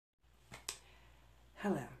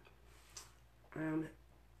Hello, and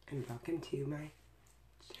welcome to my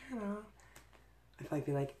channel. I feel like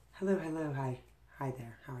being like, hello, hi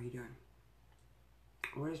there, how are you doing?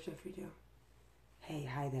 What does Jeffrey do? Hey,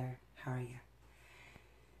 hi there, how are you?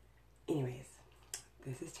 Anyways,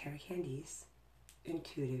 this is Tara Candice,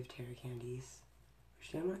 Intuitive Tara Candice, or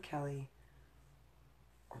Shamrock Kelly,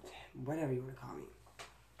 or whatever you want to call me.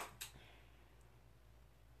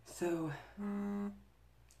 So,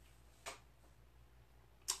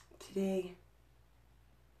 today,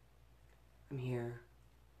 I'm here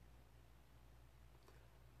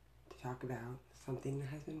to talk about something that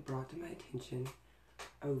has been brought to my attention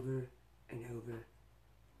over and over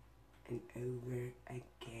and over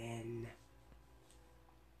again.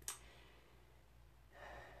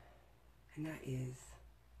 And that is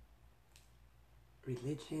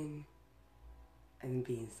religion and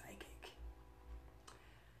being psychic.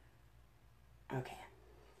 Okay.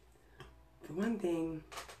 For one thing,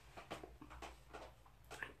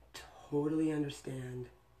 I totally understand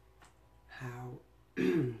how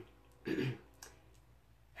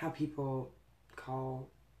how people call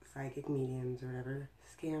psychic mediums or whatever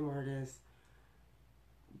scam artists,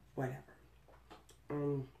 whatever.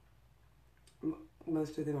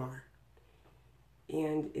 Most of them are.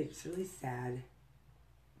 And it's really sad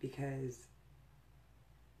because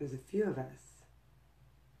there's a few of us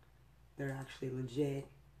that are actually legit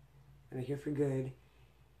and are here for good.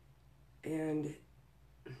 And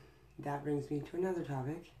that brings me to another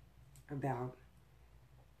topic about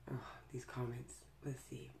these comments. Let's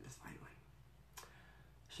see, let's find one.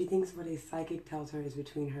 She thinks what a psychic tells her is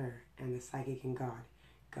between her and the psychic and God.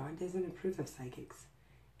 God doesn't approve of psychics.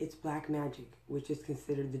 It's black magic, which is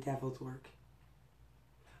considered the devil's work.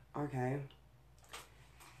 Okay.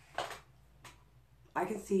 I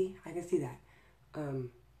can see that.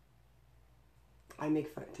 I make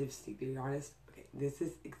fun, to be honest. Okay, this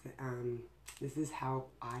is how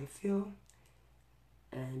I feel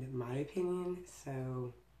and my opinion,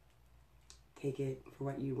 so take it for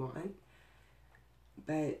what you want.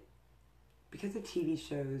 But because of TV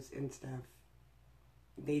shows and stuff,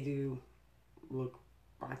 they do look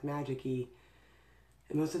black magic-y,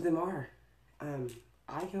 and most of them are.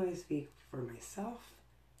 I can only speak for myself,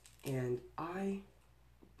 and I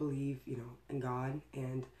believe, in God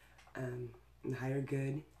and in the higher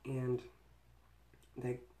good, and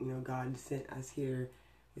that, God sent us here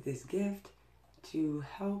with this gift to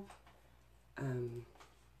help,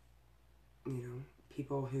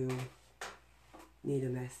 people who need a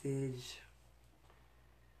message.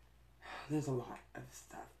 There's a lot of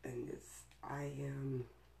stuff, and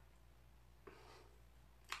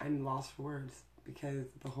I'm lost for words because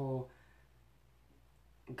the whole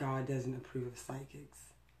God doesn't approve of psychics.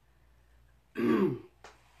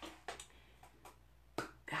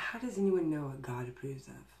 How does anyone know what God approves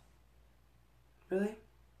of? Really?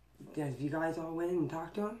 Have you guys all went and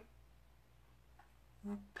talked to him?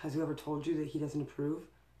 Has whoever told you that he doesn't approve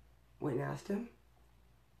went and asked him?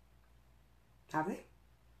 Have they?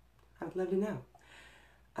 I would love to know.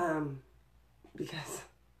 Because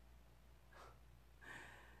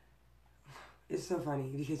it's so funny,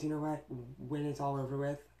 because you know what? When it's all over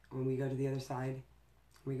with, when we go to the other side,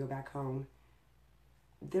 when we go back home,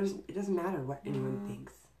 it doesn't matter what anyone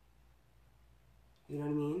thinks. You know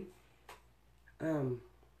what I mean?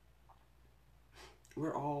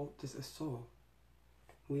 We're all just a soul.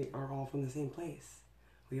 We are all from the same place.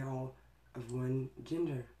 We are all of one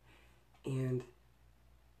gender. And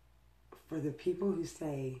for the people who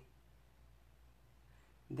say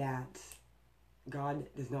that God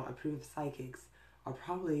does not approve of psychics are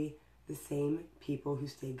probably the same people who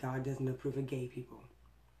say God doesn't approve of gay people.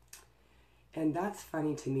 And that's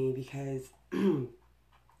funny to me because,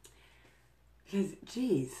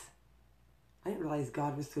 geez, I didn't realize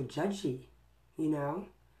God was so judgy,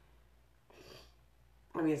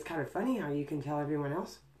 I mean, it's kind of funny how you can tell everyone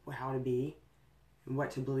else how to be and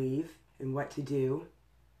what to believe and what to do.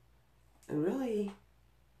 And really,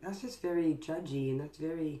 that's just very judgy, and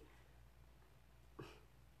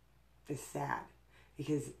it's sad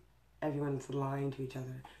because everyone's lying to each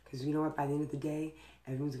other. Because you know what, by the end of the day,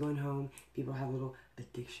 everyone's going home. People have little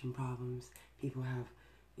addiction problems. People have,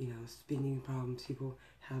 spending problems. People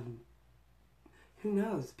have, who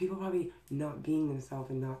knows, people probably not being themselves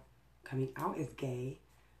and not coming out as gay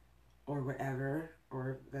or whatever,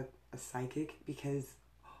 or a psychic because,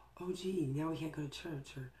 oh gee, now we can't go to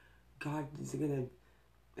church, or God isn't going to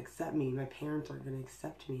accept me, my parents aren't going to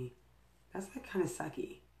accept me. That's like kind of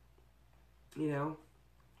sucky, It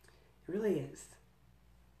really is.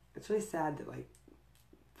 It's really sad that, like,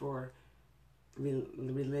 for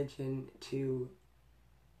religion to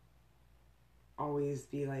always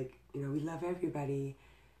be like, you know, we love everybody,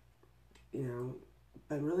 you know,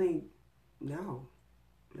 but really, no.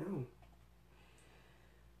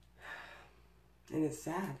 And it's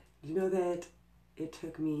sad. You know that it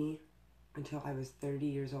took me until I was 30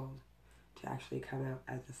 years old to actually come out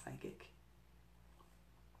as a psychic.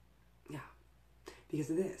 Yeah. Because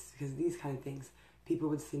of this. Because of these kind of things. People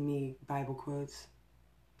would send me Bible quotes.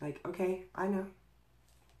 Like, okay, I know.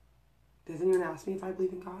 Does anyone ask me if I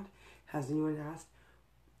believe in God? Has anyone asked,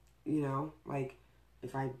 you know, like,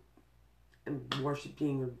 if I am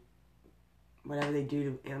worshiping or whatever they do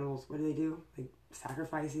to animals? What do they do? Like,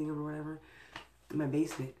 sacrificing them or whatever? In my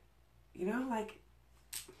basement. You know, like,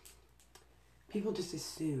 people just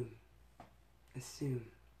assume.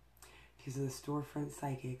 Because of the storefront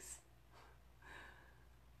psychics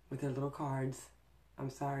with their little cards. I'm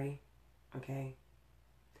sorry, okay?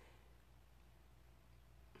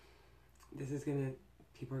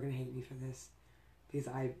 People are gonna hate me for this. Because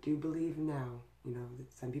I do believe now, you know,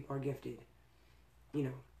 that some people are gifted, you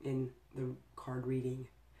know, in the card reading.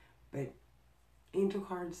 But angel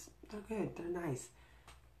cards, they're good, they're nice.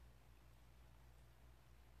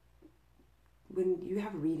 When you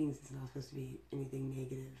have readings, it's not supposed to be anything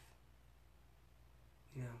negative.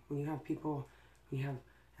 You know, when you have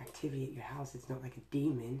activity at your house, it's not like a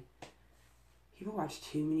demon. People watch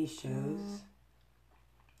too many shows,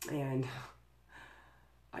 and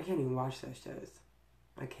I can't even watch those shows.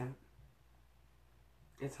 I can't.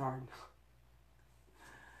 It's hard.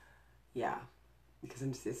 Yeah, because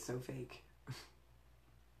it's so fake.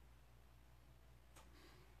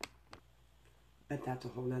 But that's a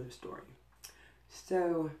whole nother story.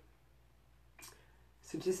 So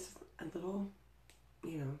just a little,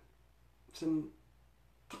 you know, some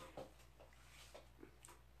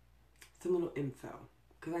little info.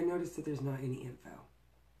 Because I noticed that there's not any info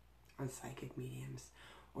on psychic mediums.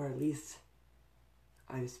 Or at least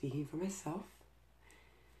I'm speaking for myself.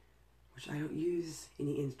 Which I don't use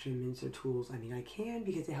any instruments or tools. I mean, I can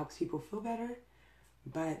because it helps people feel better.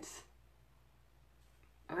 But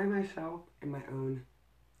I myself am my own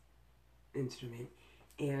instrument.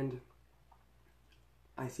 And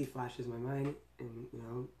I see flashes in my mind. And, you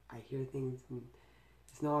know, I hear things. And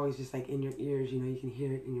it's not always just like in your ears. You know, you can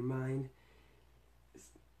hear it in your mind.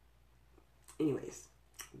 Anyways,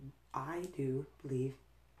 I do believe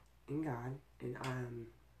in God. And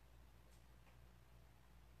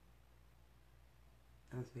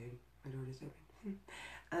that was weird. My door just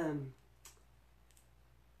opened.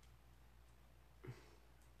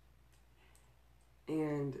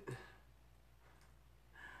 And,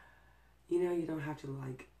 you know, you don't have to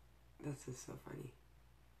like, that's just so funny.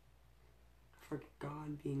 For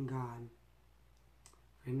God being God,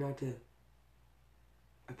 for him not to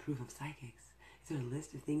approve of psychics. Is there a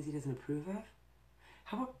list of things he doesn't approve of?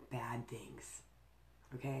 How about bad things?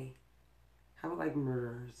 Okay? How about like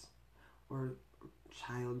murderers or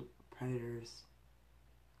child predators?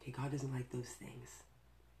 Okay, God doesn't like those things.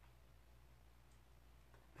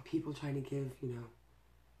 But people trying to give, you know,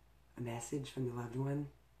 a message from the loved one,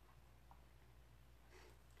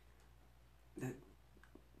 that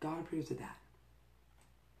God approves of that.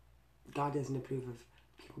 God doesn't approve of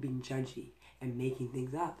people being judgy and making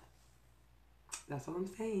things up. That's all I'm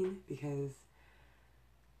saying, because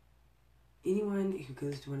anyone who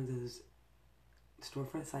goes to one of those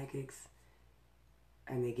storefront psychics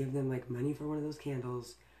and they give them like money for one of those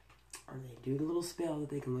candles, or they do the little spell that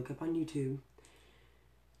they can look up on YouTube,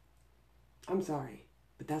 I'm sorry,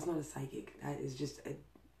 but that's not a psychic. That is just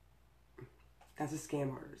that's a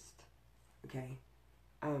scam artist. Okay?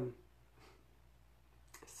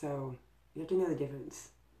 So you have to know the difference.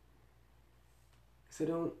 So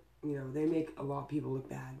don't, you know, they make a lot of people look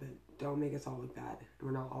bad, but don't make us all look bad.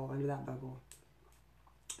 We're not all under that bubble.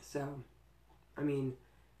 So, I mean,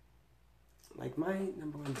 like my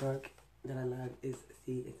number one book that I love is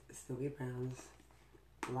it's Sylvia Browne's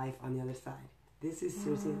Life on the Other Side. This is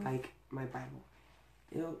seriously like my Bible.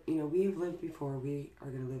 You know, we have lived before, we are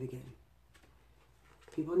going to live again.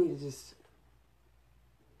 People need to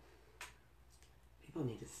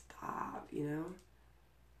stop, you know?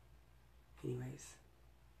 Anyways,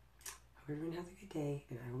 hope everyone has a good day,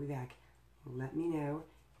 and I will be back. Let me know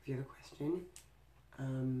if you have a question.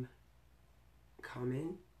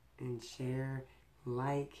 Comment and share,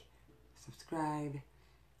 like, subscribe.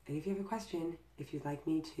 And if you have a question, if you'd like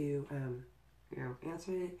me to, you know,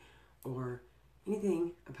 answer it, or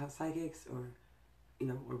anything about psychics, or, you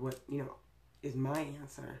know, or what, you know, is my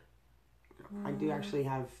answer. You know, I do actually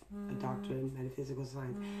have a doctorate in metaphysical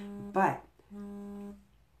science, but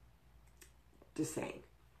just saying,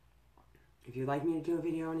 if you'd like me to do a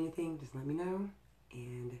video on anything, just let me know,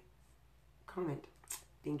 and comment.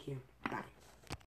 Thank you. Bye.